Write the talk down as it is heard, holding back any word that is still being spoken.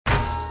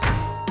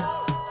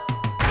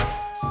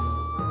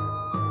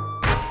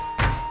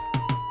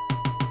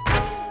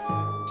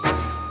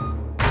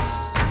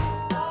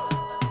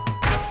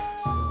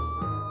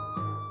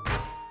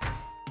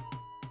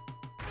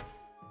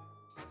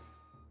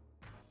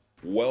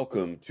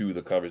Welcome to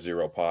the Cover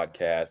Zero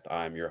podcast.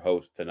 I'm your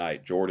host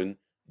tonight, Jordan,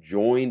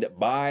 joined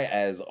by,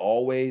 as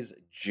always,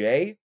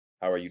 Jay.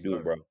 How are Yes, you doing,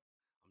 sir. bro? I'm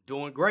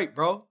doing great,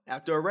 bro.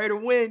 After a Raider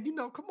win,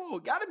 come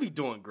on, gotta be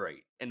doing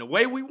great. And the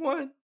way we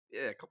won,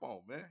 yeah, come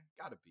on, man.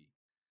 Gotta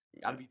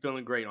be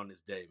feeling great on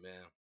this day,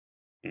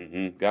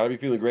 man. Got to be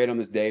feeling great on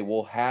this day.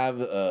 We'll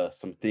have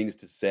some things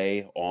to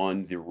say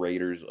on the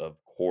Raiders, of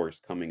course,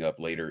 coming up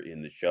later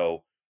in the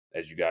show.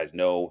 As you guys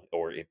know,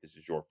 or if this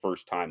is your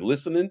first time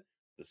listening,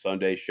 the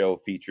Sunday show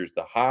features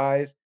the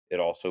highs. It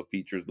also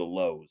features the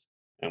lows,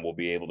 and we'll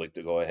be able to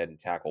go ahead and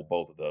tackle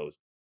both of those.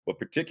 But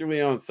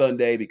particularly on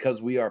Sunday,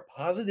 because we are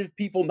positive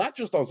people, not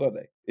just on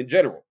Sunday, in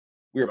general,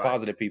 we are Right.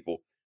 positive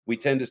people. We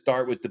tend to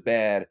start with the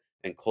bad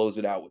and close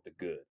it out with the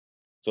good.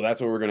 So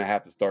that's where we're going to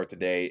have to start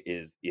today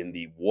is in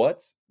the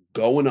what's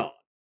going on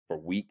for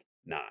week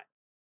 9.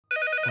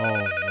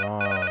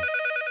 Oh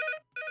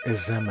no.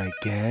 Is them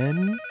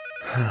again?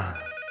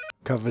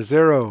 Cover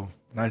Zero.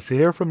 Nice to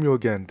hear from you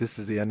again. This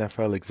is the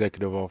NFL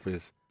Executive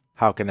Office.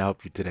 How can I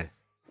help you today?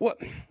 What?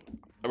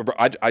 Bro,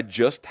 I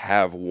just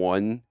have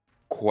one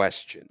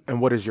question.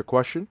 And what is your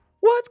question?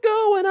 What's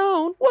going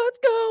on? What's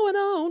going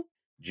on?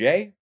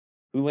 Jay,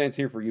 who lands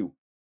here for you?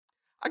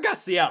 I got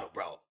Seattle,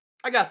 bro.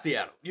 I got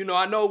Seattle.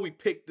 I know we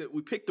picked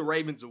the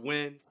Ravens to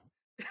win.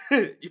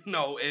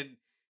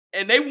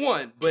 And they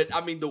won, but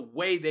I mean the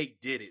way they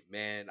did it,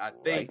 man. I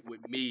think Right.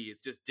 with me, it's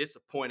just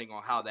disappointing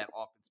on how that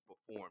offense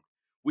performed.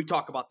 We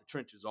talk about the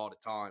trenches all the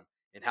time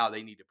and how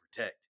they need to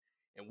protect,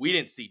 and we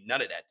didn't see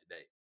none of that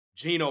today.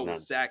 Gino was None.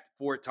 sacked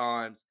 4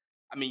 times.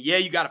 I mean, yeah,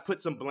 you got to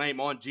put some blame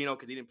on Gino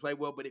because he didn't play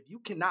well, but if you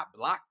cannot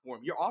block for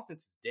him, your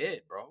offense is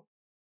dead, bro.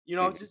 It's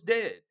Mhm. just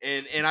dead.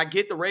 And I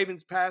get the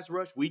Ravens pass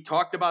rush. We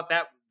talked about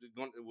that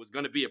it was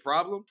going to be a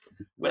problem.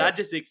 But I Right.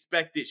 just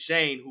expected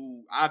Shane,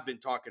 who I've been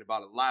talking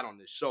about a lot on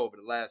this show over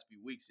the last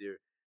few weeks here,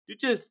 to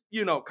just,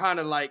 kind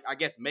of like, I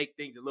guess, make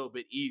things a little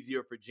bit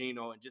easier for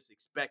Gino and just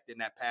expecting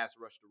that pass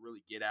rush to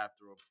really get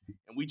after him.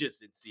 And we just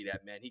didn't see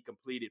that, man. He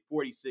completed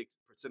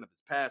 46% of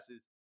his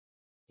passes.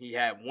 He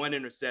had one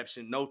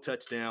interception, no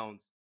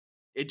touchdowns.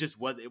 It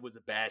was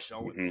a bad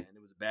showing, Mhm. man.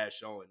 It was a bad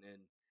showing.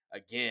 And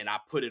again, I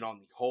put it on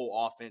the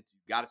whole offense. You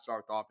got to start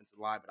with the offensive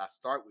line, but I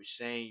start with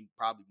Shane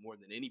probably more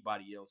than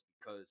anybody else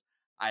because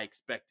I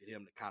expected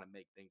him to kind of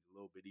make things a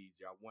little bit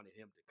easier. I wanted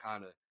him to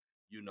kind of,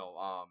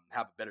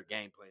 have a better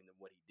game plan than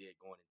what he did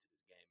going into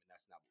this game, and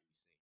that's not what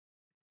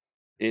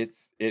we've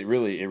seen. It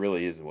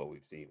really isn't what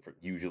we've seen for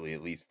usually,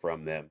 at least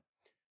from them.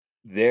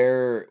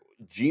 Their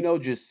Gino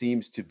just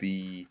seems to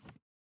be.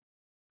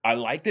 I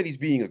like that he's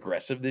being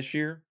aggressive this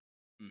year,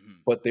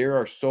 Hmm. but there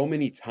are so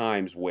many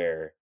times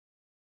where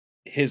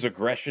his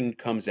aggression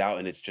comes out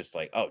and it's just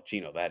like, "Oh,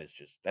 Gino, that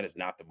is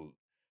not the move."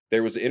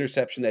 There was an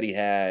interception that he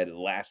had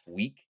last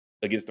week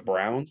against the Right,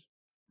 Browns,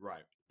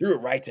 right, threw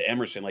it right to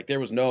Emerson, like, there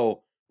was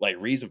no, like,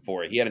 reason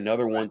for it. He had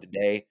another right. one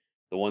today,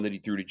 the one that he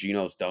threw to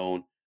Geno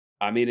Stone.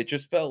 I mean, it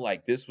just felt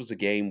like this was a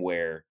game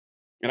where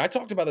and I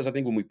talked about this, I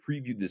think, when we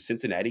previewed the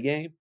Cincinnati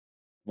game,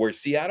 where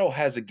Seattle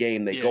has a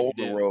game, they Yeah, go you on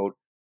the did. road,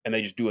 and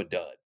they just do a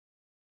dud.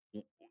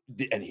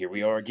 And here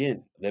we are Hmm.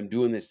 again, them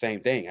doing this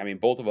same thing. I mean,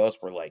 both of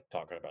us were like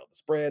talking about the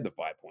spread, the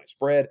 5 point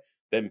spread,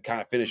 them kind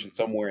of finishing Hmm.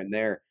 somewhere in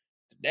there.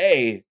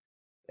 Today,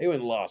 they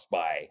went and lost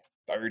by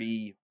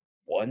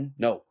 31,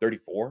 no,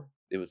 34.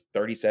 It was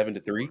 37 to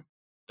 3.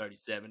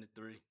 34,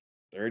 37-3.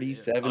 Yeah,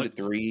 37 to ugly.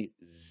 3,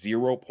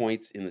 0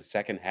 points in the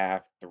second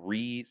half,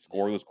 three Yeah,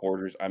 scoreless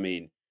quarters. I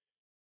mean,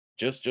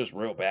 just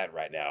real bad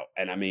right now.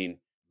 And I mean,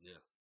 yeah.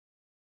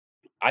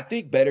 I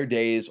think better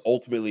days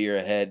ultimately are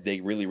ahead.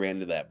 They really ran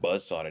into that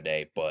buzzsaw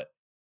today, but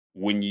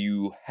when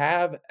you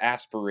have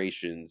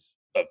aspirations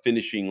of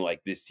finishing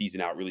like this season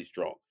out really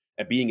strong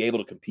and being able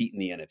to compete in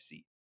the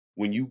NFC,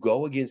 when you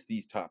go against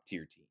these top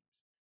tier teams,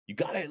 you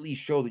got to at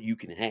least show that you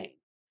can hang.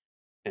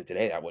 And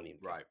today that wasn't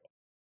even the case Right. at all.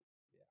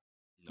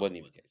 Yeah, No, wasn't it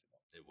even the wasn't. case at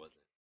all. It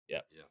wasn't.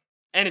 Yeah. Yeah.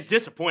 And it's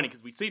disappointing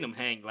because we seen them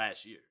hang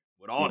last year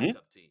with all the Hmm.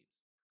 tough teams.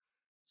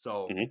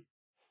 So, Hmm.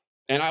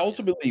 And I yeah.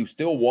 ultimately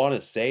still want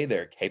to say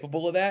they're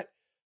capable of that,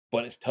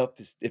 but it's tough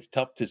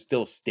to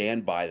still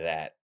stand by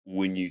that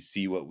when you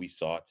see what we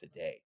saw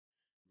today.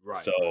 Right,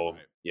 right, So,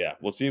 right. yeah,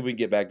 we'll see if we can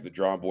get back to the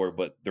drawing board,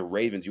 but the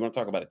Ravens, you wanna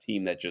talk about a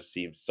team that just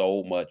seems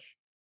so much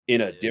in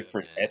a Yeah,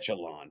 different man.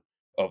 echelon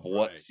of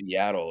what Right,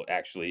 Seattle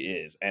actually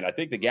is, and I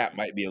think the gap right.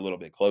 might be a little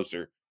bit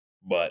closer,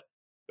 but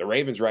the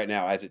Ravens right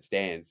now, as it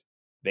stands,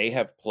 they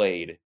have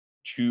played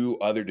 2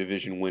 other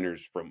division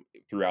winners from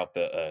throughout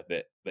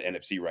the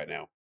NFC right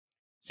now.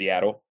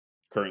 Seattle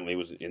currently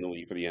was in the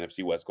lead for the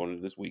NFC West going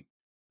into this week.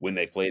 When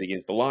they played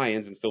against the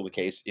Lions, and still the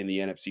case in the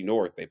NFC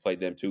North, they played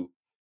them too.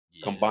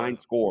 Yeah, Combined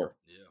score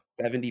yeah,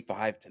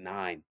 75 to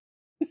 9.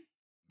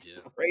 yeah,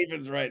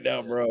 Ravens right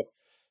now, yeah, bro. yeah.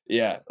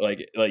 Yeah,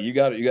 like you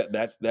got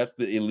that's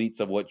the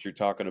elites of what you're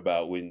talking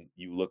about when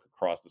you look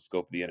across the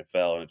scope of the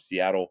NFL, and if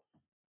Seattle,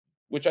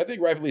 which I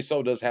think rightfully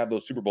so, does have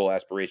those Super Bowl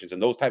aspirations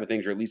and those type of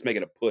things are at least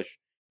making a push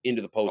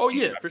into the Oh, postseason.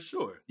 yeah, for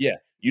sure. Yeah,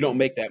 you don't Hmm.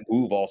 make that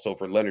move also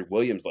for Leonard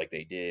Williams like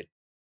they did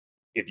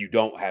if you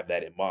don't have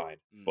that in mind,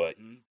 but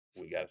Hmm.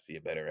 we gotta see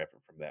a better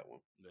effort from that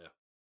one. Yeah.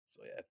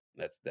 So yeah,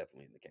 that's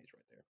definitely the case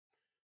right there.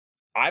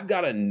 I've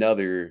got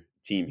another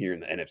team here in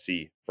the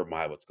NFC for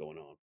my what's going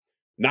on.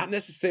 Not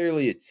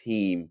necessarily a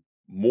team,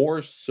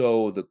 more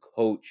so the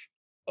coach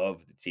of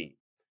the team,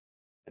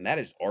 and that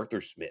is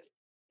Arthur Smith,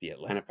 the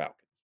Atlanta Falcons.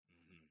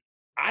 Mhm.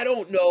 I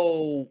don't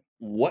know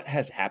what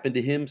has happened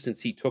to him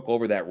since he took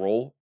over that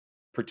role,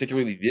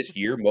 particularly this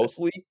year,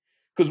 mostly.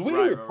 Because we Right,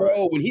 were right, right.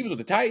 pro when he was with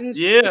the Titans.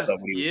 We Yeah,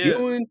 love what he was yeah,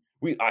 doing.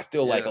 I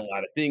still like a yeah.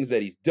 lot of things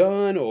that he's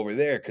done over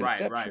there Right,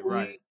 right, right,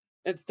 conceptually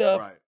and stuff.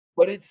 right.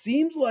 But it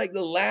seems like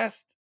the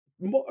last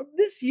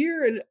this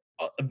year and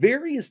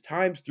various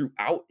times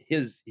throughout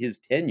his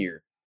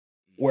tenure,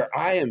 where Mhm.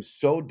 I am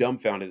so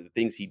dumbfounded at the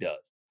things he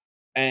does.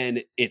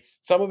 And it's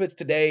some of it's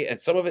today, and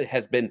some of it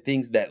has been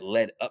things that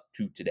led up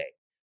to today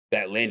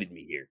that Yeah. landed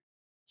me here.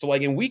 So,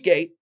 like in week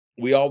 8,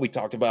 we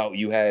talked about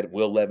you had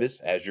Will Levis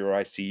as your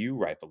ICU,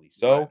 rightfully Right,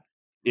 so.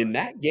 In right.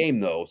 that game,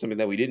 though, something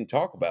that we didn't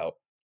talk about,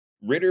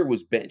 Ritter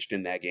was benched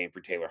in that game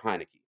for Taylor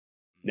Heineke.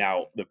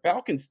 Now, Mhm. the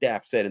Falcons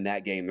staff said in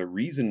that game the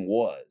reason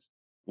was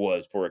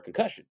for a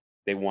concussion.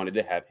 They wanted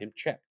to have him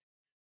checked.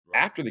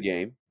 Right. After the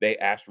game, they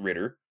asked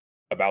Ritter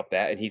about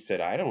that, and he said,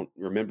 "I don't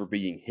remember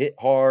being hit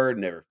hard,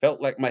 never felt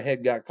like my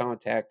head got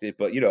contacted,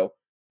 but,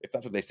 if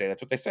that's what they say,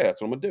 that's what they say. That's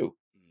what I'm gonna do."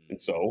 And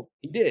Mhm. so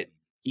he did. Mhm.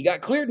 He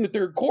got cleared in the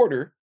 3rd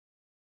quarter,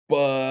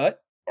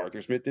 but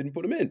Arthur Smith didn't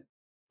put him in.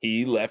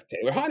 He Right, left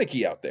Taylor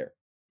Heineke out there.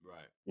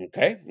 right.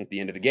 Okay. At the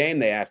end of the game,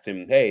 they asked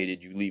him, "Hey,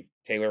 did you leave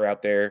Taylor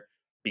out there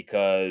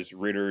because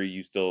Ritter,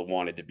 you still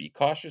wanted to be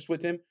cautious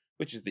with him?"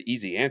 Which is the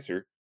easy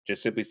answer.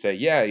 Just simply say,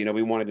 "Yeah,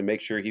 we wanted to make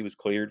sure he was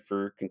cleared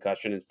for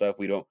concussion and stuff.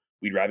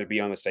 We'd rather be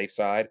on the safe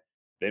side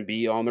than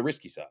be on the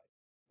risky side." Right.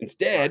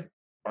 Instead,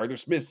 Arthur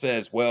Smith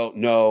says, "Well,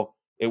 no,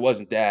 it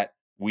wasn't that.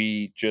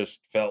 We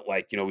just felt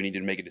like, we needed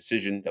to make a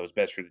decision that was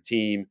best for the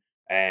team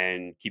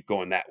and keep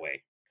going that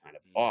way." Kind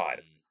of odd.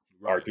 Mm.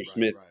 Right, Arthur right,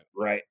 Smith, right.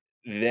 right?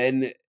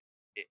 Then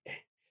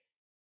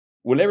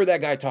whenever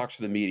that guy talks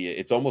to the media,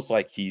 it's almost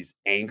like he's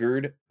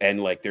angered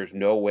and like there's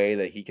no way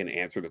that he can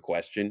answer the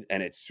question,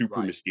 and it's super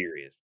Right.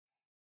 mysterious.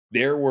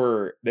 There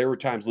were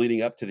times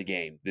leading up to the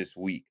game this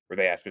week where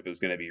they asked if it was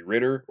going to be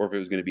Ritter or if it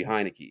was going to be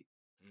Heineke,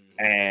 Mhm.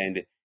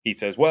 and he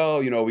says, "Well,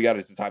 we got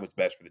to decide what's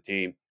best for the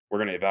team. We're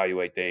going to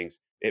evaluate things.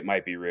 It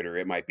might be Ritter,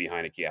 it might be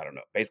Heineke. I don't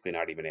know." Basically,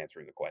 not even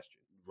answering the question.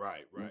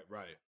 Right, right,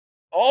 right.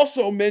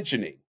 Also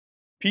mentioning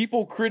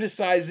people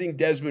criticizing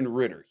Desmond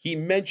Ritter. He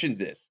mentioned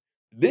this.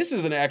 This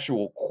is an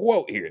actual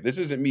quote here. This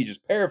isn't me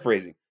just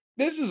paraphrasing.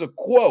 This is a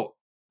quote,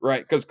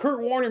 right? Because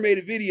Kurt Warner made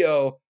a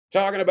video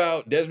talking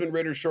about Desmond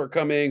Ritter's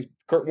shortcomings.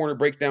 Kurt Warner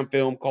breaks down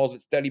film, calls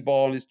it study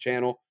ball on his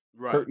channel.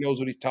 Right. Kurt knows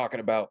what he's talking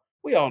about.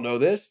 We all know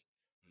this.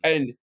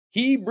 And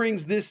he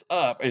brings this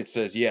up and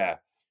says, "Yeah,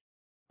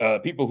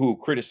 people who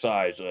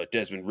criticize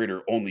Desmond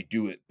Ritter only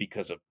do it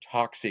because of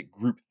toxic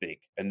groupthink.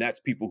 And that's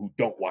people who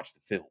don't watch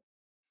the film."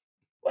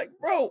 Like,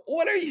 bro,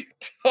 what are you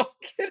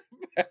talking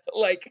about?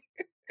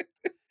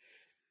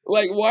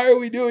 Like, why are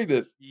we doing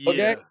this? Okay.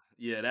 Yeah,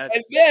 yeah, And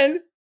that's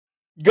then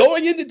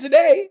going into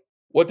today,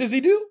 what does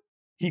he do?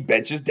 He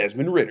benches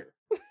Desmond Ritter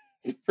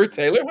for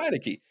Taylor mm,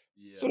 Heineke.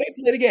 So yeah.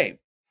 they played a game.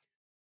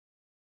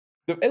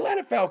 The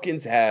Atlanta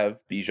Falcons have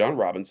Bijan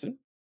Robinson,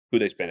 who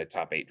they spent a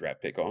top 8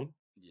 draft pick on.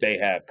 Yeah. They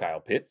have Kyle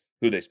Pitts,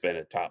 who they spent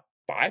a top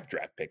 5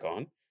 draft pick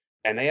on.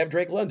 And they have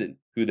Drake London,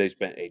 who they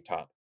spent a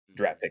top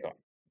draft pick Mhm. on.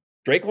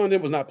 Drake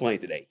London was not playing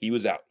today. He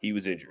was out. He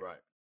was injured. Right.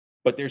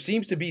 But there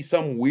seems to be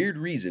some weird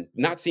reason,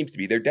 not seems to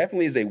be, there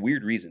definitely is a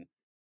weird reason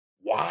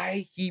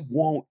why he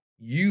won't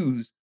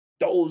use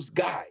those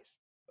guys.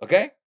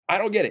 Okay? I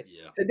don't get it.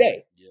 Yeah.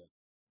 Today, Yeah.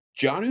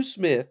 Jonnu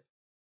Smith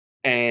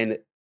and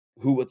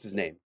what's his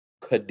name?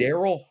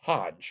 Kaderil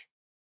Hodge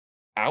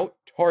out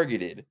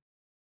targeted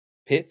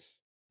Pitts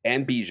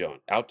and Bijan,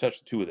 out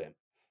touched the two of them.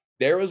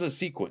 There was a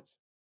sequence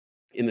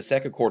in the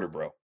second quarter,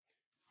 bro,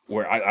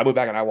 where I went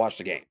back and I watched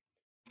the game.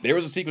 There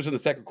was a sequence in the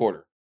second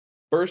quarter.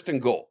 First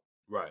and goal.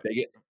 Right. They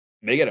get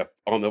they get a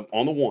on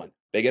the one.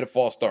 They get a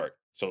false start,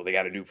 so they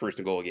got to do first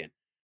and goal again.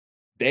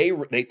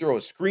 They throw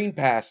a screen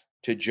pass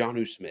to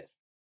Jonnu Smith.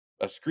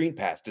 A screen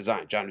pass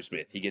designed Jonnu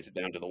Smith. He gets it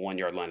down to the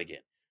 1-yard line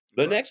again.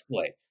 The Right. next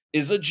play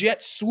is a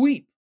jet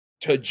sweep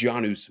to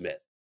Jonnu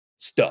Smith.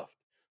 Stuffed.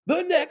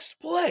 The next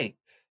play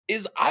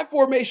is I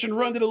formation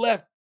run to the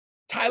left.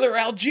 Tyler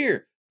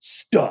Algier.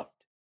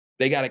 Stuffed.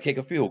 They got to kick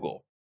a field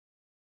goal.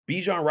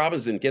 Bijan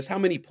Robinson, guess how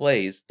many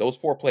plays, those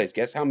 4 plays,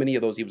 guess how many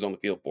of those he was on the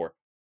field for?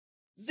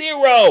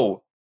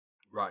 0.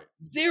 Right.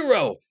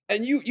 0.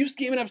 And you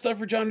scheming up stuff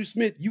for Jonnu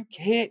Smith. You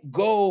can't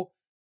go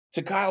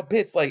to Kyle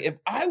Pitts. Like, if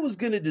I was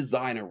gonna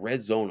design a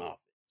red zone offense,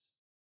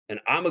 and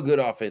I'm a good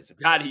offensive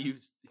guy, Gotta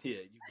use you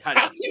gotta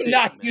how use you Pitts,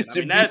 not man. I using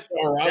mean, Bijan that's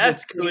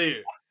Robinson?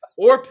 clear.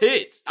 Or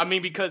Pitts. I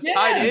mean, because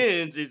tight Yeah.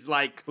 ends is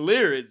like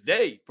clear as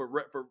day for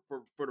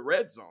the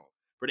red zone,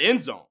 for the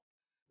end zone.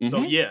 So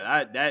Mhm.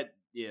 yeah,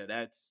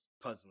 that's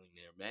puzzling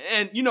there,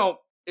 man. And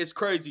it's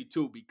crazy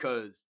too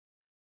because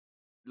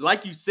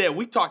like you said,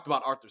 we talked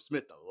about Arthur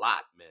Smith a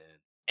lot, man.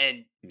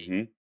 And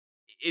Mhm.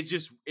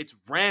 it's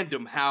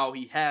random how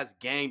he has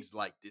games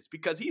like this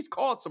because he's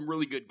called some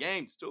really good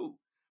games too.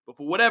 But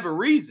for whatever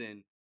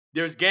reason,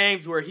 there's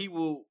games where he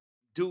will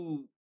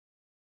do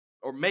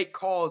or make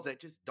calls that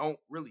just don't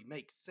really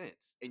make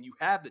sense. And you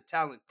have the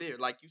talent there.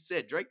 Like you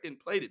said, Drake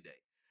didn't play today,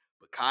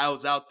 but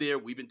Kyle's out there.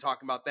 We've been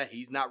talking about that.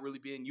 He's not really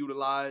being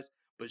utilized.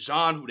 But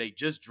Jean, who they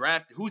just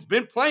drafted, who's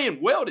been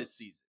playing well this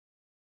season,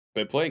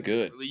 Been playing they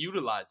didn't good. really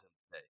utilize him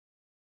today.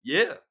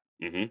 Yeah.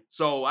 Mhm.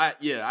 So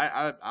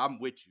I'm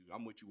with you.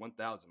 I'm with you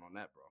 1,000 on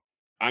that, bro.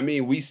 I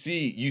mean, we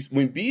see you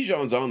when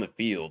Bijan's on the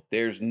field,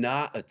 there's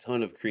not a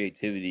ton of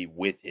creativity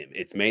with him.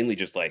 It's mainly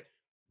just like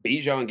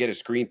Bijan get a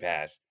screen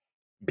pass,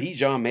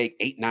 Bijan make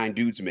 8, 9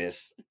 dudes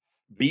miss,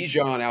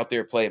 Bijan out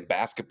there playing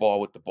basketball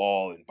with the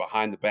ball and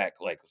behind the back,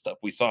 like stuff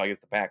we saw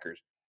against the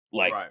Packers.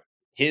 Like Right.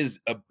 his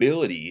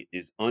ability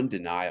is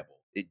undeniable.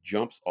 It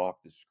jumps off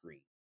the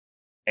screen.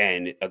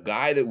 And a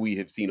guy that we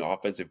have seen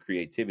offensive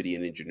creativity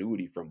and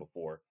ingenuity from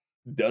before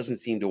doesn't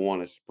seem to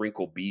want to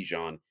sprinkle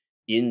Bijan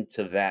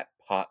into that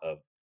pot of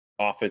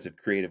offensive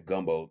creative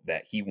gumbo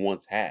that he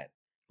once had.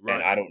 And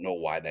Right. I don't know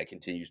why that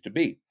continues to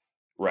be.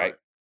 Right. Right.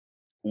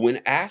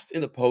 When asked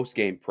in the post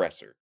game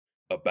presser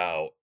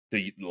about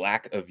the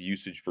lack of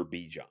usage for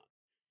Bijan,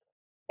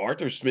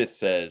 Arthur Smith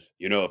says,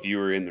 if you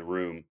were in the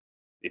room,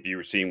 if you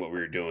were seeing what we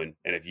were doing,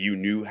 and if you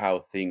knew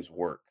how things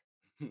work,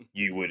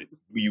 you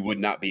would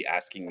not be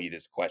asking me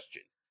this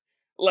question.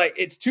 Like,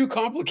 it's too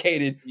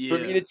complicated for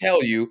me Yeah. to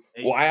tell you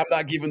He's why I'm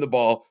not giving the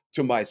ball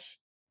to my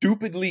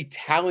stupidly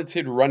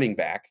talented running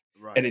back,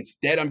 right. and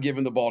instead I'm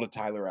giving the ball to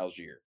Tyler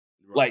Algier.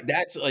 Right. Like,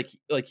 that's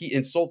like he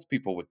insults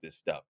people with this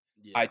stuff.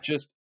 I Yeah.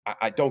 just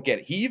I don't get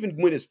it. He even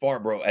went as far,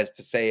 bro, as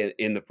to say it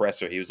in the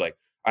presser. He was like,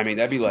 I mean,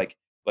 that'd be like,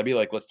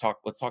 let's talk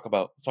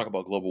about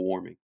global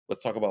warming.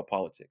 Let's talk about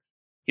politics.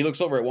 He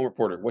looks over at one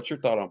reporter. What's your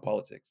thought on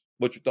politics?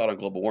 What's your thought on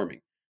global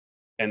warming?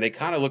 And they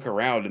kinda look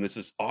around and there's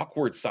this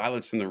awkward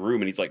silence in the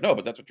room, and he's like, "No,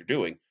 but that's what you're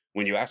doing.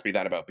 When you ask me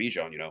that about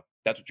Bijan,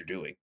 that's what you're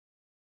doing."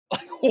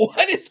 Like,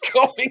 what is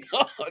going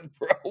on,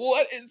 bro?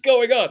 What is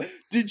going on?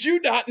 Did you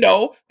not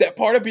know that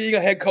part of being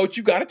a head coach,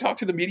 you gotta talk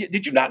to the media?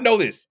 Did you not know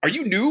this? Are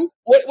you new?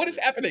 What is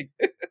Yeah. happening?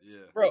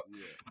 Yeah. Bro,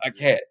 Yeah. I Yeah.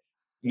 can't.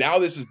 Now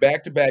this is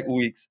back-to-back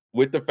weeks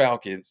with the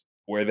Falcons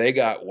where they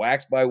got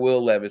waxed by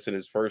Will Levis in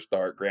his first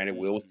start. Granted,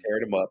 Will was Mhm.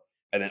 tearing him up,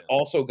 and then Yeah.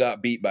 also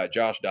got beat by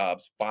Josh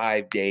Dobbs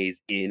 5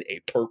 days in a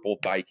purple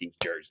Vikings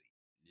jersey.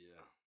 Yeah.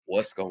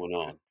 What's going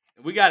on?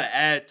 And we got to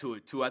add to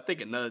it too. I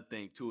think another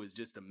thing too is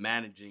just the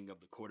managing of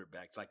the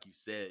quarterbacks. Like you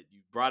said,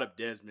 you brought up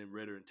Desmond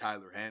Ritter and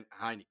Tyler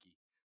Heineke,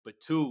 but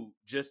two,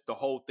 just the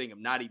whole thing of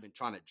not even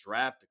trying to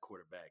draft a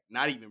quarterback,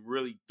 not even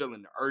really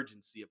feeling the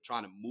urgency of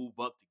trying to move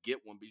up to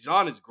get one.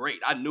 Bijan is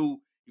great. I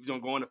knew he was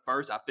going to go in the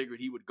first. I figured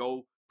he would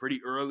go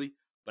pretty early,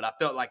 but I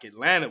felt like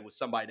Atlanta was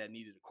somebody that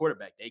needed a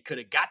quarterback. They could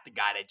have got the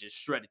guy that just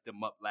shredded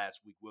them up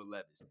last week, Will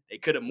Levis. They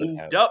could have Could moved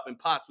have. up and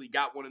possibly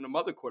got one of them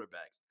other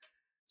quarterbacks.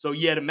 So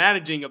yeah, the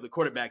managing of the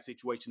quarterback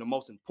situation, the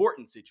most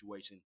important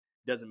situation,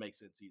 doesn't make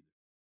sense either.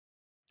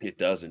 It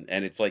doesn't,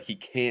 and it's like he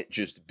can't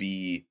just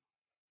be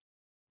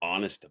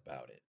honest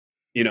about it.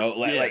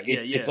 Like Yeah, like, yeah,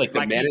 it's yeah. like the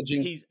Like he's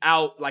managing. he's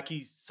out, like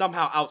he's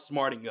somehow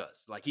outsmarting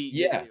us. Like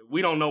Yeah,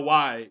 we don't know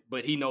why,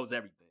 but he knows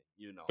everything.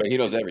 but he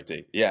knows And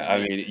everything. Yeah, it I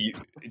makes mean,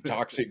 sense.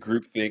 toxic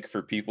groupthink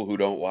for people who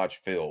don't watch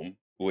film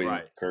when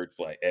Right, Kurt's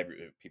like,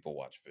 people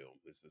watch film.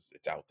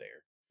 It's out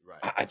there. right.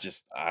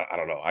 I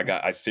don't know.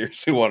 I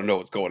seriously wanna know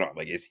what's going on.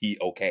 Like, is he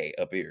okay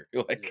up here?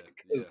 Yeah, Like, yeah,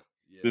 because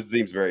yeah. this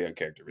seems very Maybe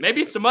uncharacteristic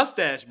it's of the him.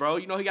 mustache, bro.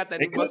 He got that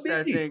new It could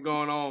mustache be. thing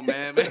going on,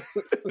 man.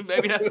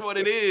 Maybe that's what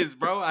it is,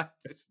 bro. I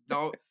just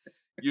don't.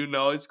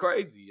 It's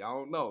crazy. I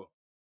don't know.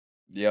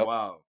 It's Yep.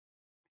 wild.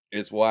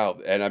 It's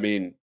wild, and I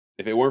mean,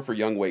 if it weren't for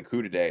Young Wei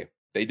Koo today,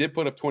 they did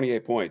put up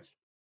 28 points.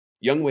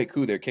 Young Wei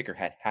Koo, their kicker,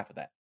 had half of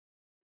that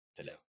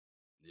today.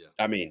 Yeah, yeah.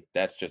 I mean,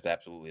 that's just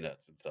absolutely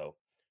nuts, and so,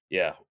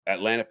 yeah,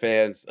 Atlanta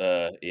fans,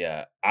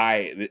 yeah,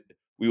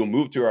 we will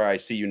move to our "I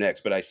see you"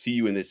 next, but I see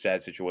you in this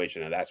sad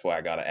situation, and that's why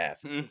I gotta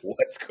ask,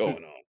 what's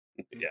going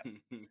on? Yeah.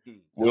 That's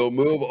We'll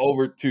funny. move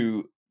over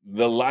to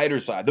the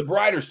lighter side, the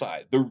brighter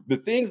side, the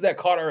things that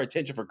caught our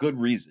attention for good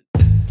reason.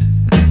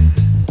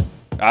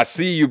 I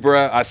see you,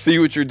 bruh. I see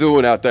what you're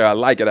doing out there. I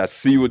like it. I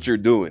see what you're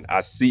doing. I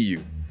see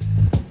you.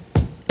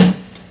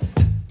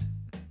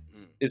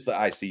 Mm. It's the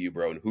I see you,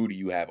 bro. And who do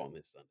you have on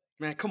this Sunday?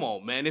 Man, come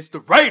on, man. It's the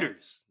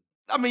Raiders.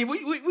 I mean,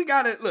 we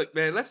gotta look,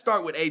 man. Let's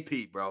start with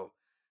AP, bro.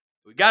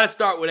 We gotta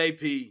start with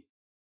AP.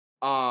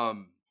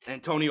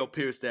 Antonio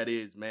Pierce, that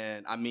is,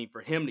 man. I mean,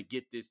 for him to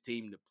get this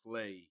team to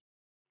play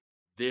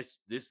this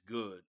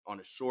good on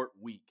a short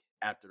week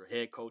after the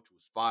head coach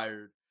was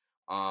fired,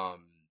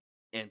 um,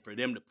 and for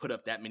them to put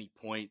up that many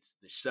points,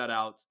 the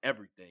shutouts,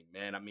 everything,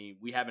 man. I mean,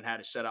 we haven't had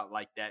a shutout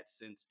like that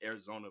since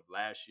Arizona of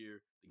last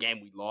year, the game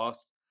we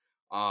lost.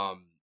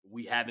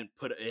 We haven't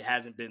put it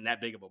hasn't been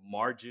that big of a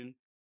margin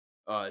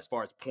as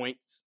far as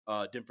points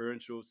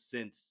differential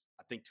since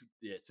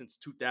since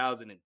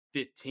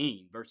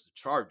 2015 versus the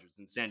Chargers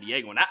in San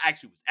Diego, and I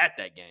actually was at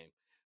that game.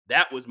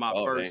 That was my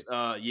Oh, dang. first.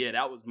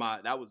 That was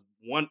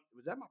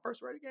my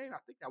first Raider game. I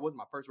think that was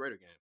my first Raider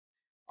game.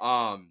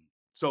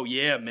 So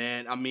yeah,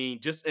 man. I mean,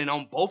 just and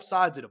on both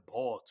sides of the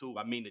ball too.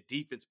 I mean, the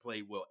defense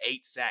played well.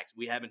 8 sacks.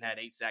 We haven't had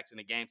 8 sacks in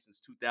a game since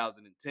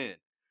 2010.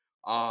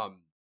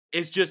 Um,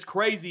 it's just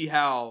crazy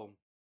how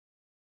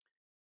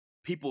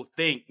people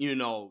think, you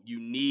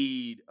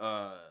need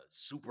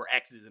super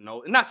X's and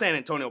O's. And not saying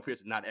Antonio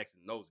Pierce is not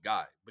X's and O's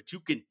guy, but you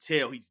can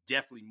tell he's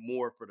definitely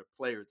more for the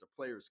players, a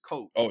player's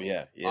Oh coach,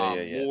 yeah, yeah,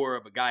 yeah, yeah. more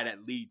of a guy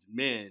that leads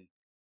men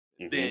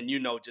Hmm. than,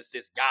 just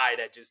this guy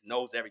that just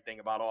knows everything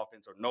about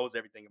offense or knows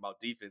everything about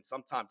defense.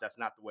 Sometimes that's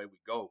not the way we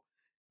go.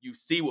 You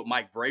see what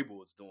Mike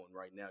Vrabel is doing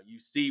right now. You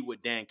see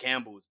what Dan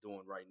Campbell is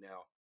doing right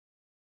now.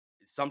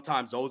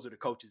 Sometimes those are the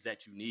coaches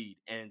that you need,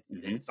 and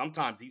Hmm.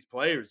 sometimes these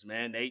players,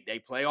 man, they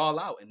play all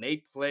out, and they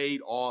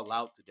played all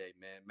out today,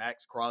 man.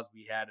 Max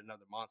Crosby had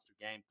another monster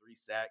game, 3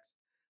 sacks.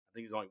 I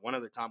think there's only one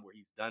other time where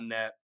he's done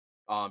that.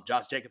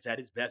 Josh Jacobs had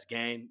his best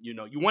game. You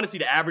want to see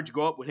the average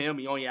go up with him.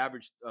 He only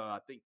averaged, I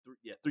think,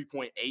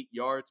 3.8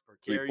 yards per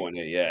carry,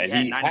 3.8, yeah, and he and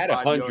had he had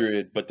 95 yards.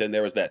 100, but then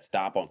there was that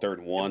stop on 3rd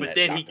and 1 But that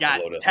then he knocked him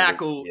got below the 100.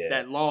 tackled Yeah,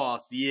 that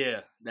lost,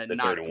 yeah, that the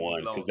 3rd knocked and him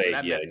 1 because below. So they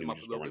that yeah, they messed knew him he was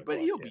up a just gonna little run bit, it but back,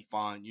 he'll yeah, be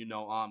fine. He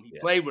yeah.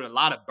 played with a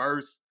lot of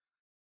bursts.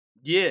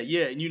 Yeah,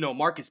 yeah. And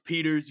Marcus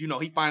Peters, he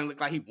finally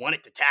looked like he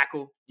wanted to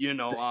tackle,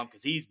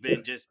 because he's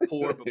been just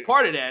poor. But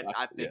part of that,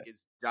 I Yeah. think,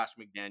 is Josh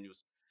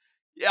McDaniels.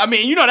 Yeah, I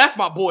mean, that's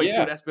my boy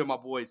too. Yeah. That's been my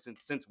boy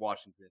since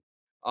Washington.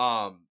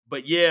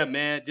 But yeah,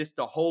 man, just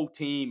the whole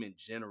team in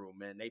general,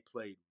 man, they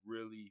played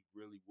really,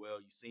 really well.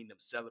 You seen them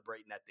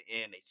celebrating at the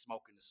end, they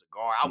smoking a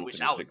cigar. I wish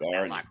Smoking a I was in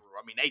cigar that and locker room.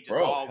 I mean, they just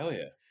bro, all hell was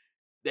yeah.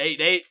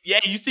 yeah,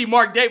 you see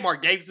Mark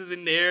Davis is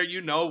in there,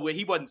 where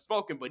he wasn't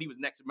smoking, but he was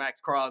next to Max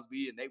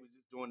Crosby, and they was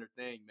just doing their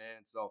thing,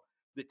 man. So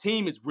the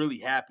team is really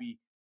happy.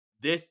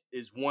 This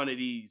is one of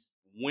these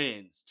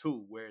wins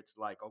too, where it's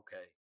like,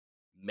 okay,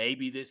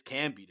 maybe this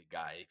can be the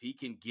guy. If he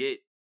can get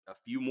a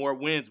few more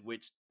wins,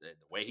 which the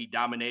way he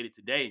dominated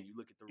today, and you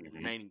look at the Mhm.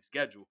 remaining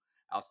schedule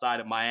outside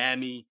of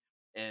Miami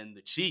and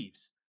the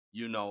Chiefs,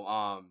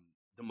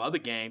 them other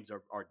games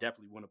are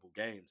definitely winnable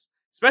games,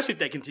 especially if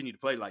they continue to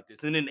play like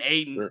this. And then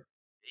Aiden, Sure.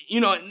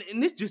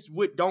 and this just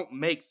what don't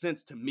make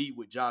sense to me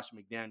with Josh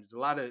McDaniels. A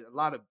lot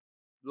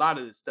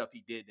of the stuff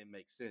he did didn't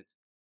make sense.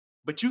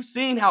 But you've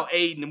seen how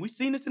Aiden, and we've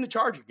seen this in the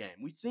Charger game.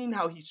 We've seen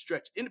how he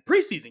stretched in the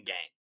preseason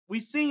game.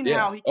 We've seen Yeah.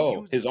 how he can Oh,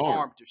 use his his arm.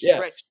 arm to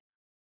Yes.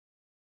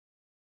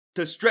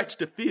 stretch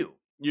the field,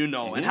 and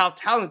Mhm. how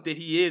talented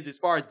he is as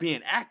far as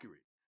being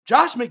accurate.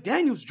 Josh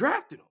McDaniels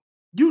drafted him.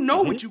 You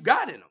know Mhm. what you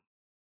got in him.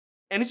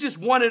 And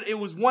it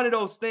was one of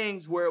those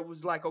things where it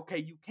was like, okay,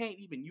 you can't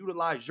even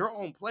utilize your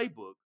own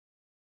playbook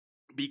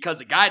because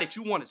the guy that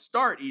you want to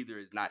start either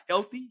is not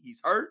healthy, he's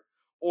hurt,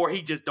 or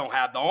he just don't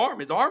have the arm.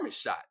 His arm is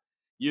shot.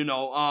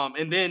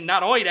 And then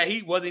not only that,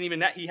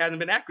 he hasn't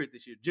been accurate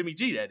this year. Jimmy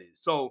G, that is.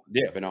 So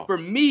Yeah, been off. for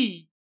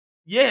me,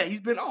 yeah,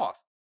 he's been off.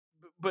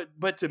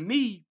 But to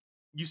me,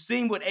 you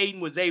seen what Aiden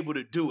was able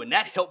to do, and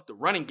that helped the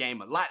running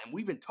game a lot. And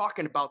we've been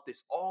talking about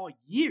this all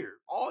year,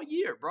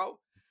 bro.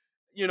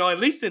 At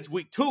least since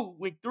week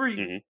 3.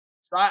 Mhm.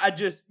 So I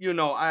just,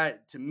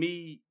 to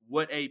me,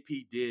 what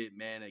AP did,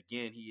 man,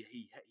 again,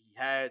 he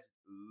has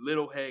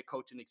little head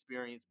coaching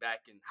experience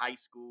back in high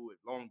school at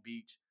Long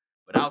Beach.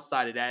 But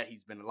outside of that,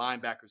 he's been a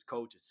linebackers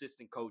coach,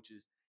 assistant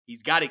coaches.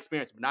 He's got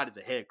experience, but not as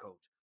a head coach.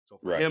 So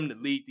for Right. him to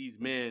lead these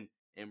men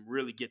and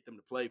really get them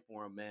to play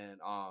for him, man,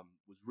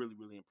 was really,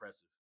 really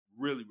impressive.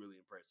 Really, really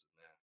impressive,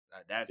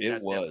 man. It That's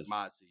definitely was.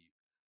 my seed.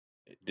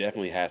 It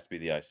definitely has to be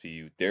the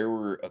ICU. There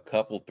were a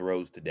couple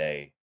throws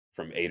today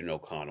from Aiden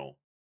O'Connell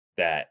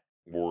that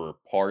were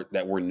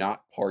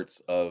not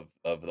parts of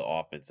the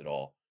offense at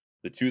all.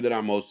 The 2 that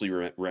I'm mostly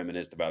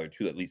reminisced about, or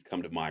 2 that at least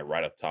come to mind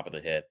right off the top of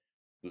the head,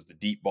 was the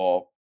deep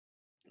ball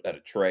at a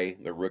Trey,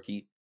 the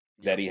rookie,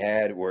 that Yep. he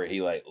had where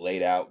he, like,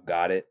 laid out,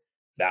 got it.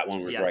 That one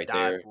He was had to right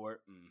dive there. for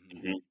it. Hmm.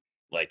 Mhm.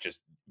 Like,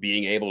 just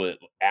being able to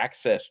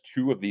access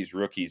 2 of these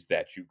rookies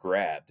that you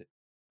grabbed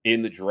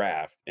in the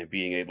draft and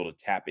being able to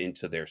tap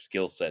into their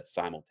skill sets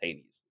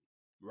simultaneously.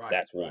 Right,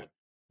 That's one. right.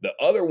 The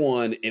other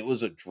one, it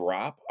was a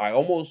drop. I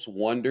almost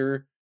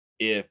wonder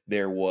if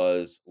there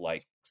was,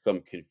 like,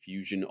 some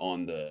confusion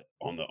on the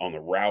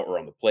route or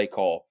on the play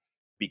call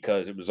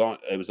because it was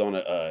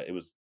I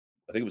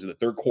think it was in the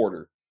 3rd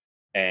quarter,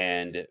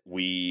 and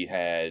we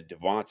had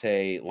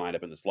Devontae lined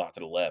up in the slot to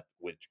the left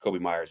with Jacoby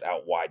Myers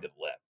out wide to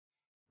the left.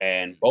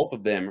 And Mhm, both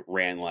of them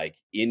ran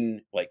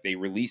they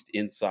released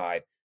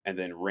inside and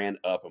then ran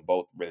up and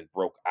both then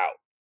broke out.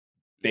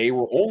 They mhm.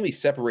 were only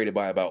separated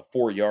by about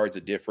 4 yards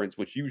of difference,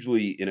 which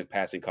usually in a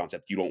passing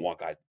concept, you don't want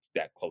guys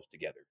that close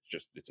together.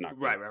 It's not good.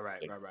 Right, right,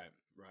 right, right, right,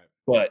 right.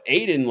 But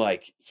Aiden,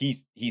 like,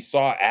 he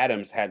saw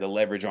Adams had the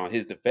leverage on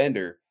his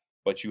defender,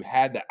 but you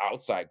had the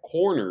outside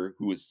corner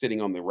who was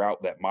sitting on the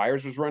route that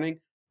Myers was running,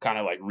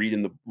 kinda like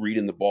reading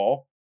the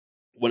ball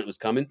when it was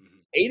coming.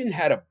 Mhm, Aiden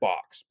had a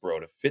box, bro,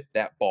 to fit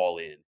that ball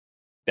in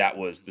that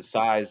was the mhm,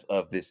 size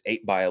of this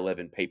 8 by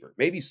 11 paper,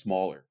 maybe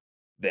smaller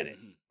than it.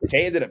 mhm.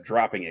 Tay ended up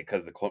dropping it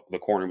because the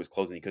corner was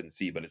closed and he couldn't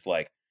see, but it's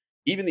like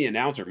even the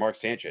announcer, Mark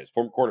Sanchez,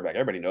 former quarterback,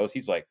 everybody knows,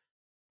 he's like,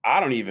 I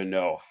don't even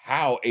know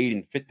how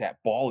Aiden fit that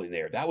ball in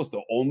there. That was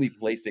the only Mhm.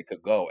 place it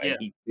could go, and Yeah.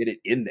 he fit it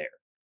in there,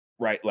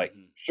 right? Like,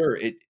 Mhm. sure,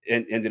 it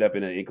ended up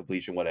in an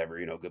incompletion,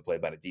 whatever, good play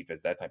by the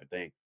defense, that type of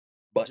thing.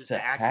 But But just to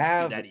the accuracy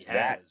have that he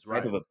that has, type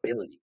right. of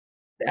ability,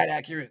 that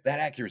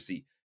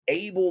accuracy,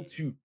 able Mhm.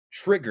 to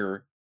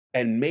trigger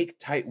and make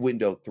tight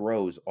window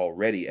throws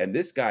already, and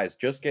this guy's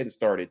just getting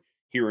started,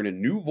 hearing a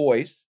new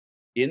voice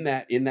in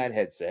that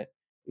headset,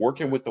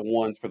 working Right. with the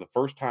ones for the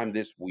first time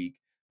this week.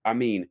 I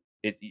mean,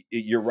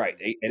 you're right,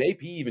 Mhm. and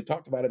AP even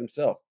talked about it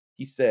himself.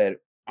 He said,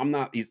 "I'm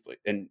not." He's like,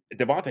 and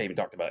Devontae even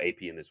talked about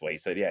AP in this way. He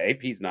said, "Yeah,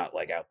 AP's not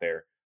like out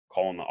there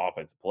calling the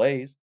offensive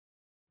plays,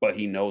 but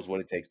he knows Mhm.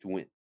 what it takes to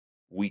win.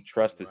 We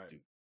trust this Right.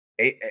 dude."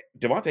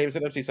 Devontae even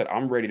said, he said,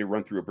 "I'm ready to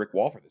run through a brick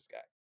wall for this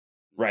guy."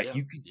 Right? Yeah,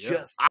 You could yeah.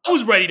 just I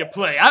was ready to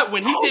play. I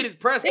when he I did was his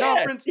press yeah.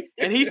 conference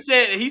and he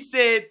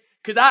said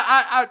because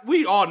I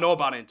we all know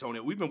about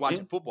Antonio. We've been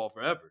watching Mhm. football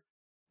forever,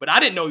 but I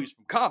didn't know he was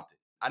from Compton.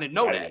 I didn't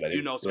know I didn't that, know that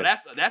either.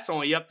 So Yeah. that's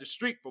only up the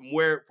street from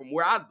where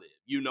I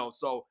live,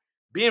 So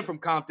being from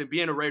Compton,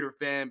 being a Raider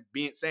fan,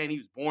 being saying he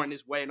was born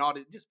this way and all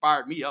that just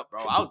fired me up,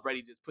 bro. I was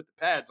ready to just put the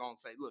pads on and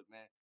say, look,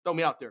 man, throw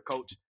me out there,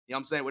 coach. You know what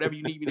I'm saying? Whatever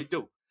you need me to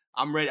do.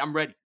 I'm ready. I'm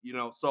ready.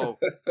 So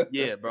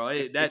yeah,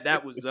 bro.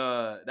 That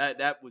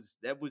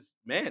was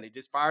man. It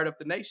just fired up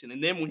the nation.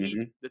 And then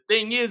Mhm. the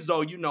thing is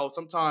though,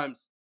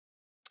 sometimes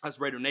us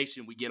Raider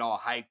Nation we get all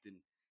hyped, and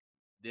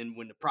then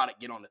when the product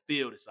get on the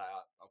field, it's like,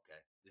 oh, okay,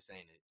 this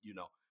ain't it,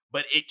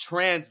 But it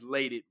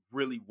translated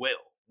really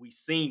well. We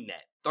seen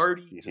that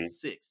 30 to Mhm.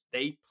 6.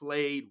 They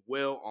played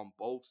well on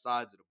both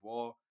sides of the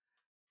ball.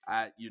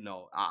 I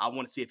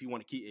want to see if he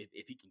want to keep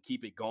if he can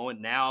keep it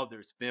going. Now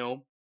there's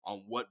film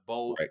on what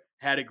Bo Right.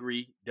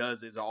 Pedigree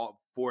does as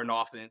all for an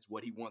offense,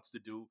 what he wants to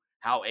do,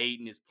 how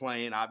Aiden is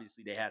playing.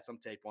 Obviously, they had some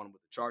tape on him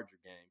with the Charger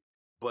game,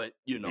 but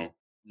Mhm.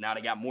 now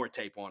they got more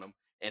tape on him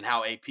and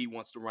how AP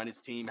wants to run his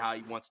team, how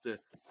he wants to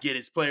get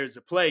his players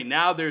to play.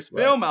 Now there's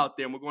Right. film out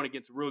there, and we're going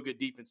against a real good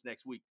defense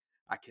next week.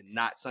 I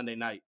cannot Sunday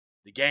night,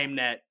 the game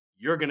that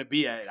you're going to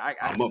be at. I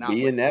Imma cannot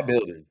be in wait, that bro.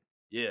 building.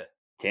 Yeah,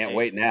 Can't hey,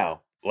 wait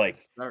now. yes,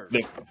 Like, sir.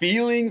 the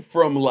feeling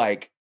from,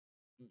 like,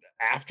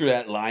 after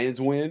that Lions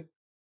win,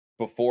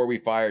 before we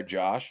fired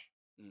Josh,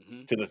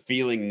 Hmm. to the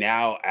feeling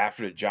now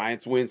after the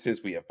Giants win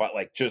since we have fought,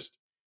 like, just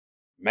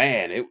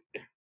man,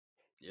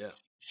 Yeah,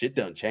 shit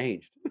done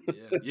changed.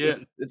 yeah, yeah,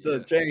 It done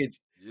yeah, changed.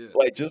 yeah.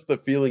 Like, just the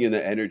feeling and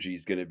the energy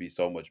is gonna be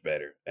so much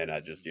better, and I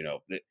just,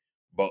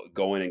 Mhm,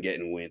 going and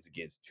getting wins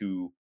against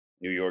 2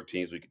 New York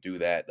teams, we could do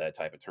that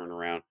type of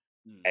turnaround,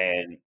 mhm.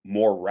 and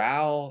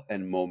morale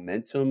and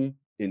momentum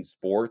in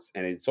sports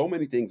and in so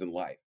many things in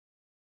life.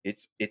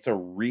 It's a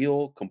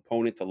real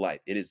component to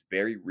life. It is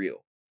very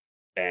real,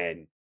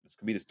 and this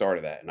could be the start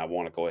of that, and I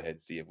wanna go ahead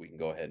and see if we can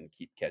go ahead and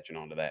keep catching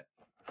on to that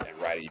and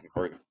ride it even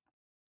further.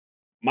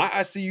 My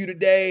ICU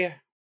today,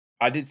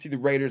 I did see the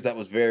Raiders. That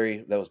was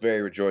very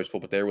rejoiceful.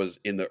 But there was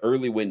in the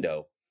early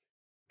window,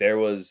 there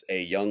was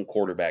a young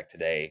quarterback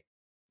today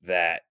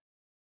that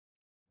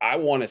I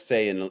want to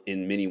say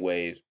in many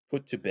ways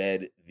put to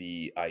bed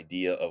the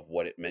idea of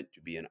what it meant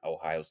to be an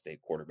Ohio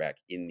State quarterback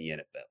in the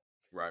NFL.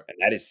 Right. And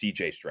that is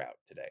CJ Stroud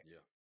today. Yeah.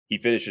 He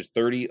finishes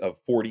 30 of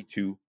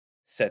 42,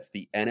 sets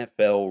the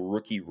NFL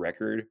rookie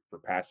record for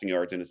passing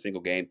yards in a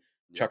single game,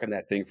 Yeah. chucking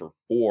that thing for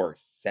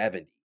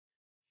 470,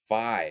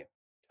 5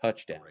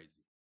 touchdowns Crazy.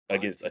 Five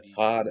against a TDs.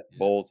 Todd Yeah.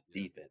 Bowles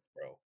Yeah. defense,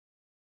 bro.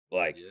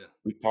 Like, Yeah.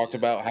 we've talked Yeah.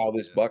 about how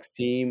this Yeah. Bucks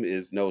team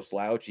is no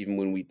slouch, even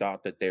when we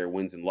thought that their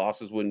wins and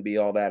losses wouldn't be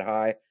all that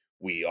high.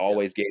 We Yeah.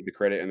 always gave the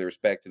credit and the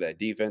respect to that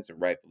defense, and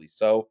rightfully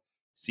so. Mhm.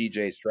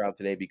 CJ Stroud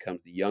today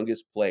becomes the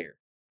youngest player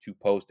to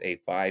post a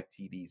 5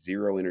 TD,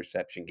 0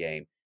 interception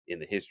game in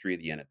the history of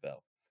the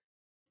NFL.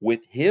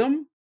 With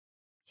him,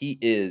 he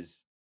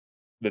is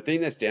the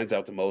thing that stands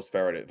out the most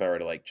if I were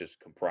to like just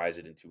comprise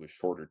it into a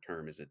shorter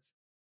term is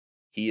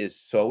he is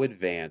so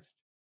advanced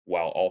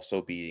while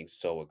also being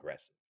so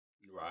aggressive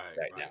Right.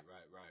 right now. Right.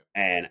 Right. Right.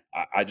 And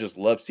I just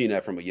love seeing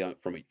that from a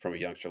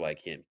youngster like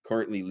him,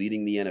 currently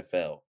leading the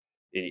NFL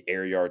in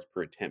air yards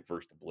per attempt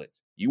versus the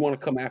blitz. You want to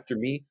Mhm. come after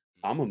me?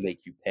 I'm gonna Mhm.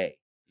 make you pay.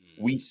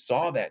 We Mhm.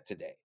 saw that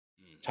today.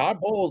 Mhm. Todd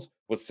Bowles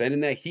was sending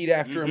that heat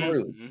after him Mhm.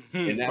 early in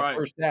Mhm. that Right.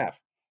 first half,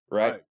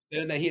 right? Right.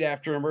 Sending that heat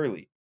after him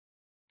early.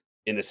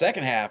 In the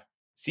second half,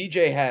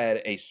 CJ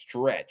had a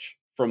stretch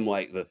from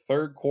like the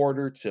third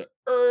quarter to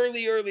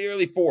early, early,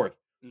 early fourth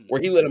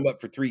where he Mhm. lit him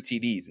up for 3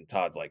 TDs, and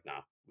Todd's like,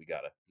 "Nah,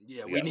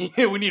 Yeah. we We gotta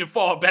need we need to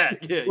fall back.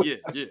 Yeah. we Yeah.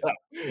 gotta Yeah. stop.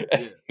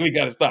 Yeah. We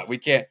gotta stop. We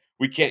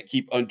can't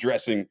keep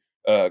undressing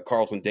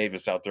Carlton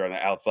Davis out there on the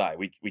outside.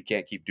 We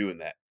can't keep doing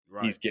that.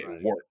 Right. He's getting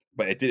Right. worked,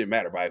 but it didn't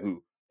matter by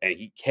who, and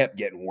he kept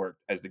getting worked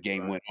as the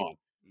game Right. went on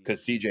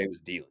because Mhm. CJ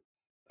was dealing.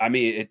 I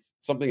mean, it's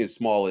something as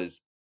small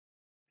as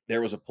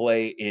there was a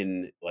play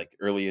in like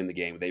early in the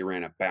game. They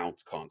ran a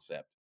bounce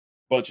concept.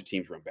 Bunch of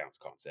teams run bounce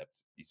concepts.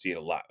 You see it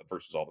a lot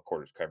versus all the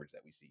quarters coverage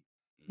that we see.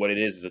 What it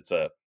Mhm. is it's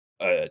a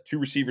two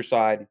receiver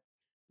side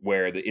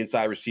where the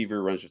inside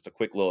receiver runs just a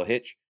quick little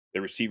hitch.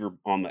 The receiver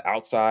on the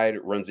outside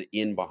runs it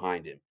in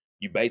behind him.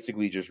 You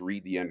basically just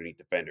read the underneath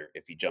defender.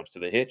 If he jumps to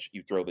the hitch,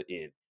 you throw the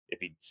in. If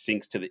he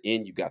sinks to the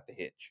in, you got the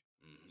hitch.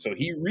 Mhm. So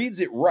he reads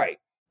it right.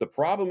 The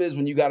problem is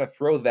when you got to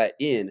throw that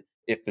in,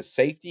 if the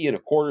safety in a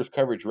quarters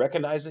coverage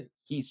recognize it,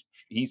 he's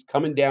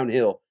coming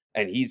downhill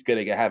and he's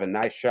going to have a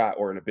nice shot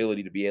or an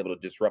ability to be able to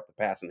disrupt the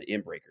pass in the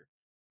in breaker.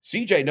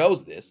 CJ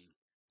knows this, Mhm.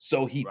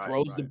 so he Right,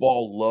 throws the right,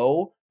 ball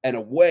low and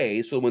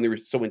away. So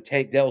when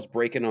Tank Dell's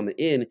breaking on the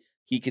in,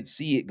 he could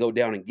see it go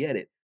down and get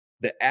it.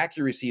 The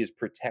accuracy is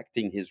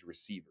protecting his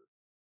receiver.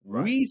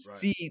 right, We right.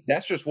 see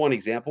that's just one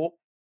example.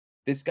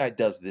 This guy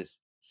does this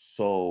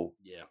so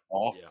Yeah, yeah,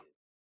 often.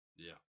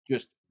 yeah.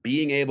 Just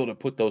being able to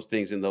put those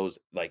things in those,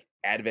 like,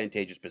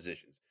 advantageous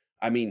positions.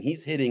 I mean,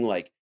 he's hitting,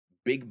 like,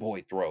 big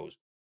boy throws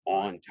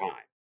Right. on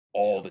time,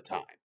 all Yeah. the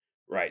time,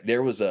 right?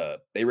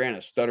 They ran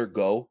a stutter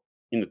go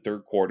in the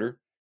 3rd quarter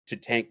to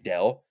Tank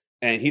Dell,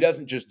 and he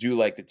doesn't just do,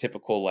 like, the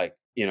typical, like,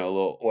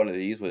 little one of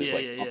these with his, Yeah,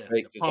 like, yeah, pump yeah. The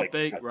fake, just pump like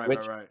fake. a Right, right,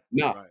 switch. right,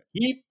 No, right.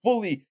 he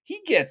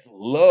gets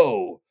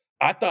low.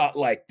 I thought,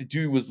 like, the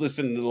dude was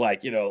listening to,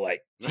 like,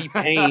 like,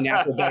 T-Pain,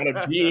 apple bottom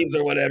jeans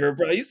or whatever,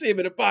 bro. You see him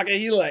in the pocket,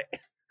 he like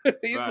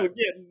he's Right,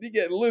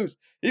 getting loose.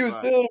 He was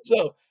right. feeling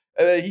himself,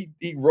 and then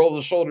he rolls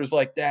his shoulders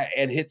like that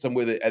and hits him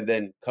with it, and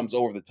then comes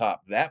over the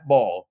top. That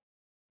ball,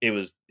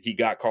 he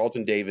got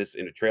Carlton Davis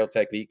in a trail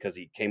technique because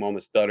he came on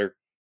the stutter.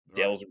 Right.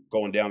 Dell's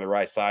going down the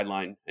right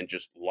sideline and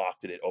just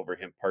lofted it over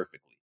him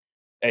perfectly.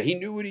 And he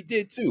knew what he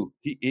did too.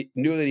 He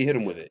knew that he hit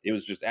him with Yeah. it. It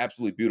was just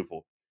absolutely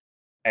beautiful.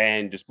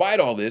 And despite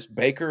all this,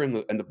 Baker and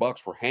the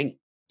Bucks were hanging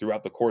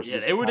throughout the course of Yeah,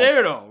 this they were entire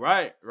there though.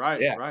 Right, right,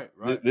 yeah. right,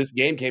 right. This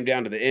game came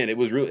down to the end. It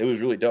was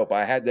really dope.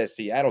 I had that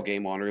Seattle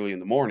game on early in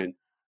the morning,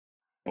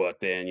 but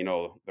then,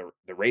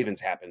 the Ravens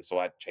happened, so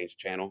I changed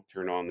the channel,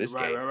 turned on this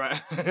Right, game.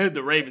 right, right.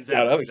 The Ravens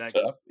Got happened other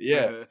exactly. stuff.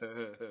 Yeah.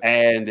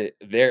 And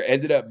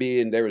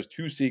there was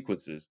 2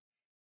 sequences.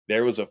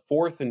 There was a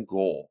 4th and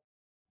goal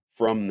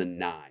from the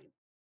 9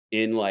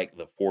 in, like,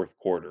 the 4th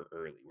quarter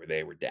early where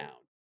they were down.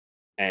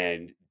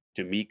 And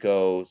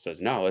D'Amico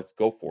says, "No, let's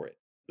go for it."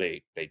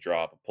 They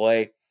draw up a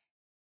play,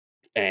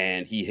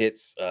 and he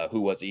hits,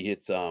 who was he? He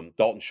hits,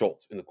 Dalton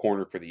Schultz in the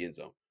corner for the end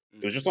zone.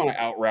 It was Mhm, just on an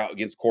out route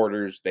against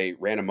quarters. They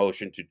ran a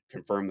motion to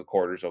confirm the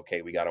quarters.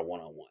 Okay, we got a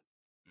one-on-one.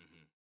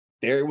 mhm.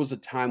 There was a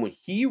time when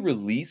he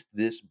released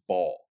this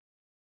ball.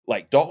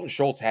 Like, Dalton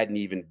Schultz hadn't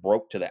even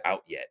broke to the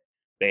out yet.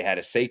 They had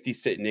a safety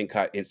sitting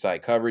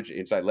inside coverage,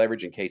 inside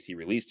leverage in case he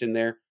released in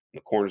there.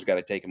 The corner's got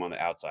to take him on the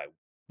outside.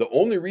 The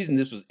only reason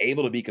this was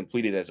able to be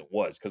completed as it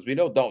was, because we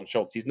know Dalton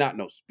Schultz, he's not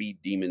no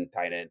speed demon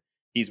tight end.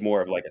 He's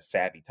more of like a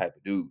savvy type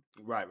of dude.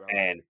 Right, right, right.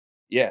 And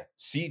yeah,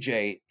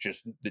 CJ,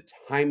 just the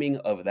timing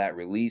of that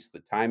release,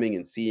 the timing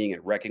and seeing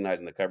and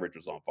recognizing the coverage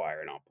was on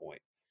fire and on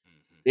point.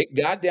 Mhm, It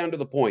got down to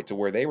the point to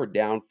where they were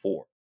down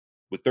 4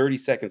 with 30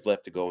 seconds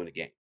left to go in the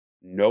game.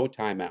 No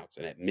timeouts,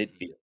 and at mhm.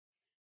 midfield,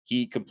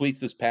 he completes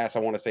this pass, I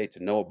wanna say, to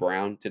Noah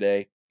Brown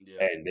today, Yeah,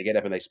 and they get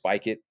up and they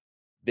spike it.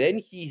 Then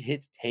he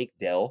hits Tank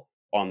Dell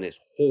on this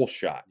hole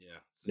shot. yeah.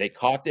 They See it.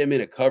 caught them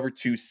in a cover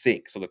 2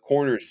 sink, so the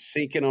corner is Mhm.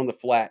 sinking on the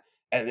flat,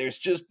 and there's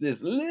just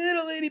this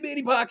little itty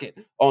bitty pocket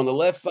on the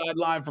left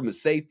sideline from the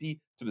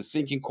safety to the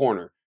sinking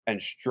corner,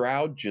 and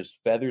Stroud just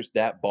feathers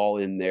that ball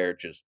in there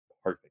just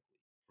perfect.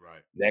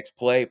 Right. Next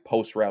play,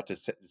 post route to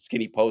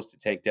skinny post to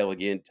Tank Dell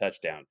again,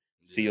 touchdown,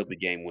 Yeah, sealed the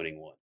game-winning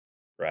one,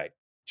 right?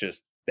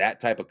 Just that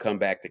type of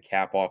comeback to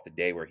cap off the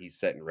day where he's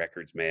setting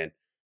records, man.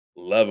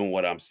 Loving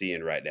what I'm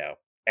seeing right now.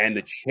 And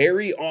the yeah.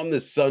 cherry on the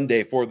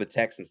Sunday for the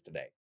Texans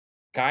today,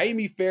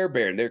 Kaimi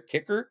Fairbairn, their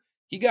kicker,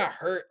 he got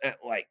hurt at,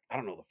 like, I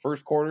don't know, the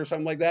 1st quarter or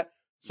something like that.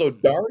 So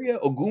Mhm. Daria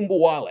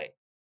Ogunbowale,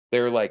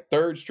 their, like,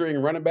 3rd string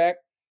running back,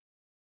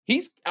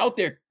 he's out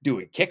there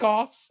doing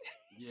kickoffs.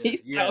 Yeah,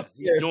 He's yeah. out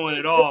He's there doing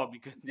it all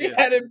because they yeah,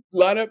 had him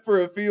line up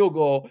for a field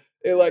goal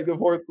in, yeah. like, the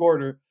 4th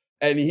quarter,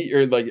 and he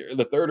or, like,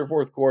 the 3rd or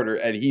 4th quarter,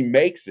 and he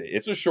makes it.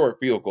 It's a short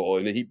field goal,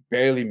 and he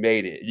barely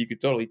made it. You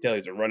could totally tell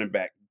he's a running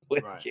back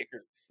Right,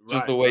 kicker,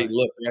 just the right, way he right.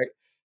 looked, right?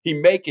 He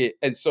make it,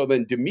 and so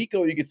then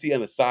D'Amico, you can see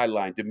on the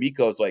sideline,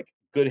 D'Amico's like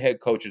good head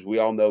coaches, we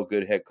all know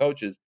good head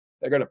coaches,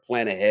 they're gonna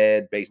plan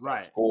ahead based off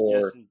Right.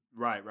 score.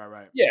 Right, right,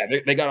 right. Yeah,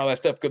 they got all that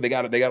stuff. Good. They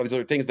got all these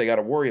other things they got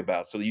to worry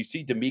about. So you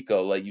see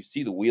D'Amico, like you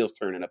see the wheels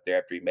turning up there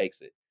after he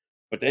makes it,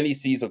 but then he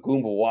sees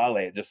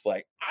Wale just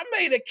like, I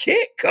made a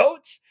kick,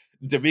 coach.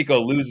 D'Amico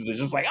loses it,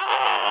 just like,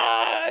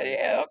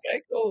 yeah,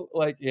 okay, cool.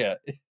 Like, yeah,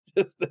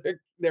 just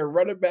their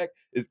running back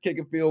is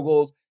kicking field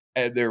goals,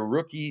 and their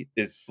rookie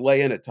is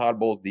slaying a Todd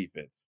Bowles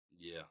defense.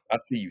 Yeah. I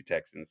see you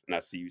Texans, and I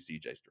see you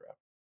CJ Stroud.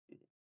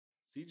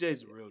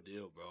 CJ's the real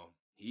deal, bro.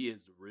 He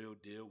is the real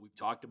deal. We've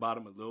talked about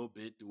him a little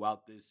bit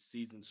throughout this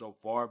season so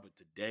far, but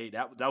today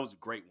that was a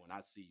great one.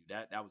 I see you.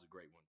 That was a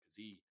great one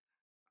because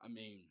I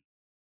mean,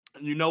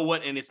 and you know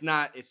what? And it's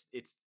not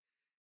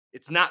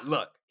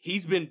luck.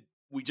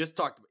 We just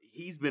talked about,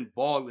 he's been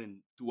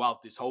balling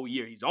throughout this whole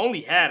year. He's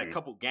only had a Mhm.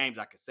 couple games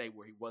I could say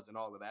where he wasn't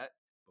all of that.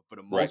 But for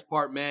the Right, most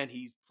part, man,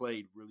 he's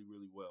played really,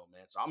 really well,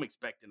 man. So I'm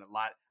expecting a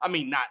lot. I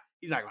mean, not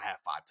he's not gonna have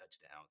 5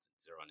 touchdowns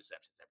and 0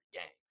 interceptions every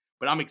game.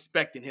 But I'm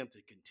expecting him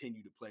to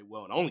continue to play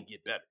well and only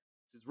get better.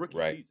 It's his rookie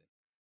right. season.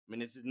 I mean,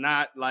 this is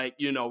not like,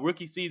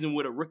 rookie season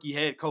with a rookie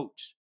head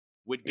coach.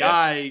 with Yeah.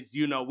 guys,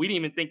 we didn't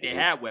even think they Mhm.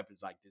 had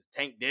weapons like this.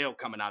 Tank Dell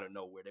coming out of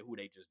nowhere, who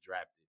they just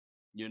drafted.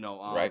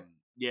 Right.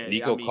 Yeah, I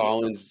Nico mean, it's some,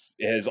 Collins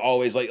has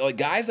always like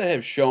guys that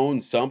have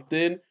shown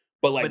something,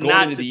 but like but going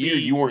not into to the year,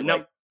 you be weren't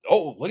like,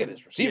 oh, look at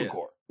this receiving yeah,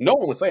 core. No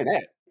one was saying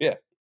that. Yeah.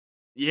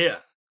 yeah,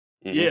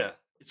 Hmm. yeah.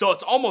 So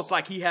it's almost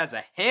like he has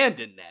a hand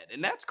in that,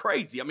 and that's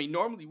crazy. I mean,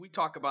 normally we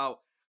talk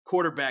about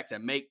quarterbacks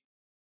that make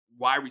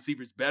wide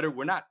receivers better.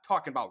 We're not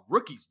talking about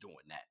rookies doing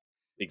that.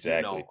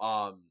 Exactly.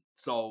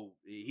 So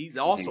he's Hmm.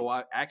 also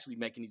actually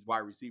making these wide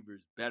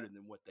receivers better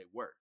than what they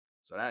were.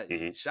 So that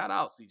Hmm. shout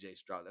out CJ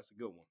Stroud. That's a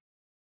good one.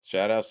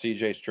 Shout out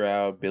CJ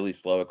Stroud, Billy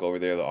Slowick over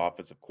there, the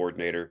offensive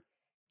coordinator.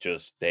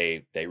 Just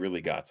they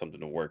really got something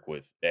to work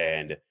with.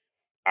 And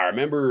I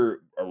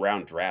remember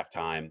around draft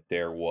time,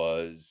 there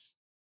was,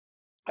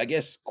 I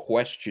guess,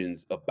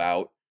 questions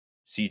about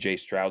CJ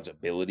Stroud's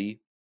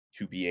ability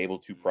to be able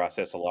to Mhm,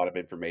 process a lot of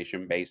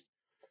information based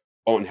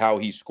on how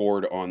he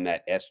scored on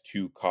that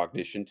S2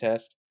 cognition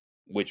test,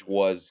 which mhm,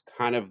 was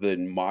kind of the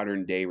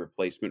modern day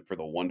replacement for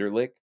the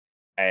Wonderlic.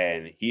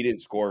 And mhm. he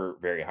didn't score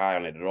very high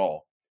on it at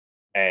all.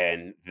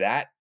 And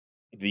that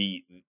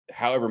the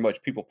however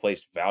much people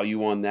placed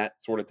value on that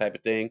sort of type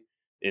of thing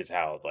is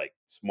how like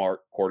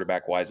smart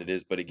quarterback wise it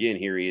is. But again,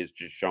 here he is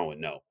just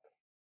showing no.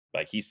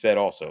 Like he said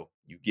also,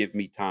 you give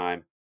me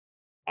time,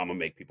 I'm gonna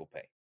make people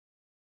pay.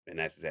 And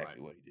that's Right.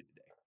 exactly what he did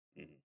today.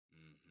 Mhm.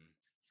 Mhm.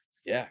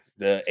 Yeah.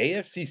 The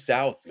AFC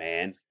South,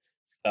 man.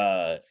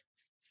 Uh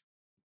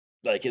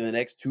like in the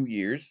next 2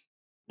 years,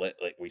 like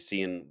we've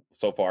seen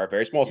so far,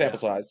 very small sample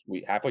Yeah. size.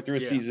 We halfway through a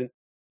Yeah. season,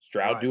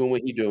 Stroud Right. doing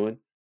what he doing.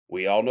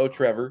 We all know Uh-huh.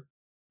 Trevor.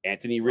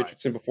 Anthony Right.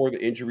 Richardson before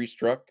the injury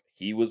struck,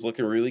 he was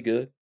looking really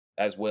good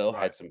as well.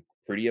 Right. Had some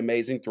pretty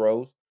amazing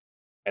throws.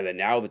 And then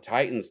now the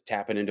Titans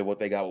tapping into what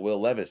they got with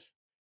Will Levis.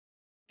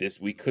 This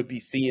we could be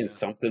Mhm. seeing Yeah.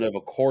 something of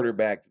a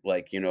quarterback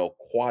like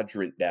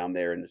quadrant down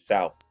there in the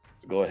South.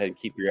 So go ahead and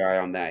keep your eye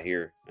on that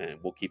here,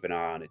 and we'll keep an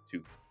eye on it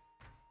too.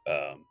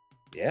 Um,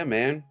 yeah,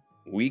 man.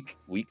 Week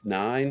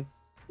 9,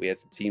 we had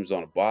some teams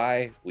on a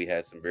bye. We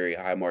had some very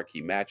high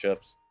marquee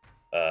matchups.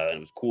 And it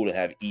was cool to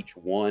have each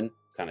one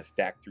kind of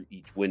stacked through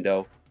each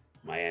window.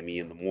 Miami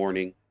in the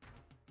morning,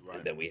 and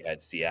Right. then we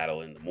had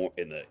Seattle in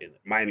the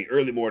Miami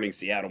early morning,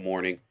 Seattle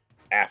morning.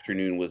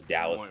 Afternoon was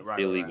Dallas Morning. and Right.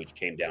 Right. Philly, Right. which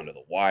came down to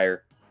the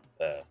wire.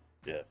 Uh,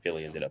 yeah,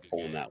 Philly Yeah, it was ended a up good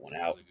pulling game. that one It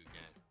was out. a good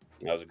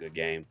game. That was a good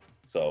game.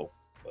 So,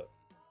 but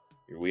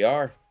here we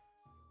are.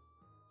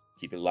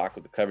 Keep it locked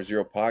with the Cover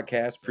Zero Yes,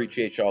 podcast. sir.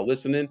 Appreciate y'all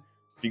listening.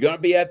 If you're gonna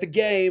be at the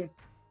game,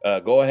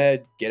 go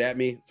ahead, get at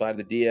me, slide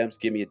the DMs,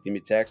 give me a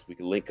text. We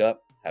can link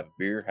up, have a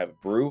beer, have a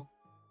brew,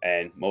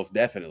 and most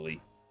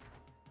definitely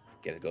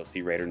get to go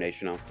see Raider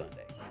Nation on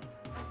Sunday.